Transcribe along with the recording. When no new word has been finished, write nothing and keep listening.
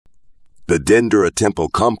The Dendera Temple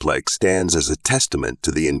complex stands as a testament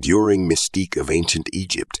to the enduring mystique of ancient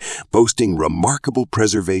Egypt, boasting remarkable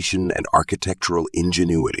preservation and architectural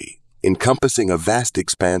ingenuity. Encompassing a vast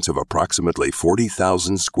expanse of approximately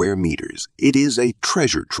 40,000 square meters, it is a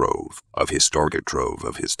treasure trove of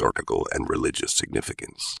historical and religious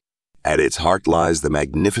significance. At its heart lies the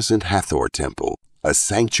magnificent Hathor Temple, a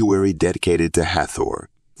sanctuary dedicated to Hathor,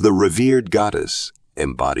 the revered goddess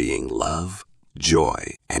embodying love,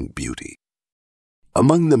 joy, and beauty.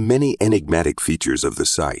 Among the many enigmatic features of the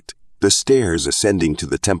site, the stairs ascending to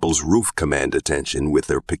the temple's roof command attention with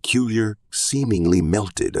their peculiar, seemingly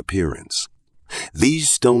melted appearance. These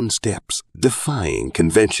stone steps, defying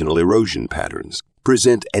conventional erosion patterns,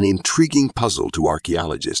 present an intriguing puzzle to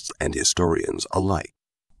archaeologists and historians alike.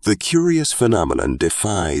 The curious phenomenon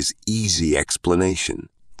defies easy explanation,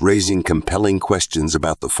 raising compelling questions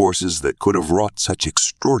about the forces that could have wrought such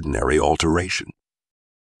extraordinary alteration.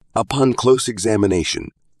 Upon close examination,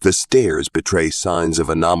 the stairs betray signs of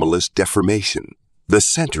anomalous deformation. The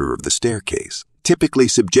center of the staircase, typically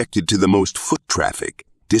subjected to the most foot traffic,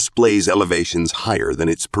 displays elevations higher than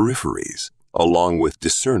its peripheries, along with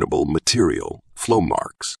discernible material flow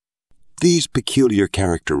marks. These peculiar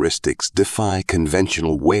characteristics defy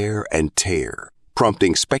conventional wear and tear,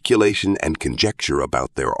 prompting speculation and conjecture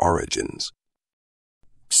about their origins.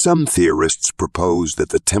 Some theorists propose that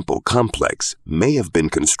the temple complex may have been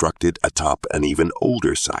constructed atop an even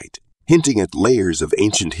older site, hinting at layers of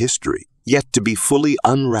ancient history yet to be fully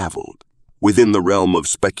unraveled. Within the realm of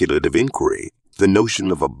speculative inquiry, the notion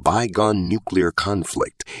of a bygone nuclear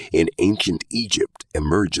conflict in ancient Egypt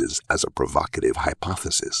emerges as a provocative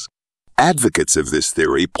hypothesis. Advocates of this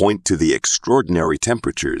theory point to the extraordinary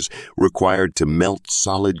temperatures required to melt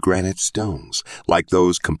solid granite stones, like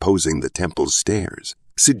those composing the temple's stairs,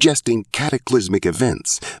 suggesting cataclysmic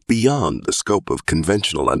events beyond the scope of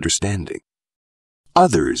conventional understanding.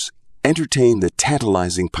 Others entertain the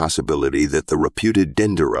tantalizing possibility that the reputed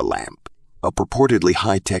Dendera lamp, a purportedly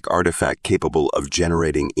high-tech artifact capable of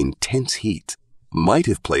generating intense heat, might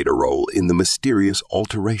have played a role in the mysterious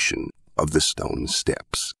alteration of the stone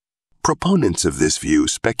steps. Proponents of this view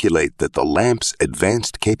speculate that the lamp's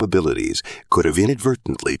advanced capabilities could have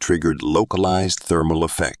inadvertently triggered localized thermal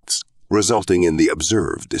effects, resulting in the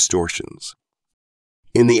observed distortions.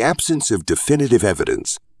 In the absence of definitive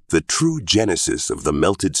evidence, the true genesis of the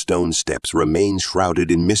melted stone steps remains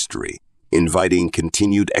shrouded in mystery, inviting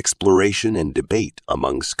continued exploration and debate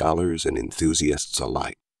among scholars and enthusiasts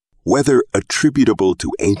alike. Whether attributable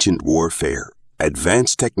to ancient warfare,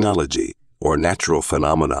 advanced technology, or natural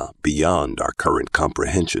phenomena beyond our current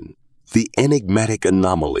comprehension, the enigmatic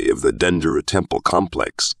anomaly of the Dendera Temple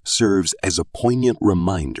complex serves as a poignant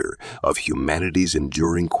reminder of humanity's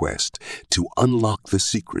enduring quest to unlock the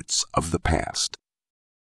secrets of the past.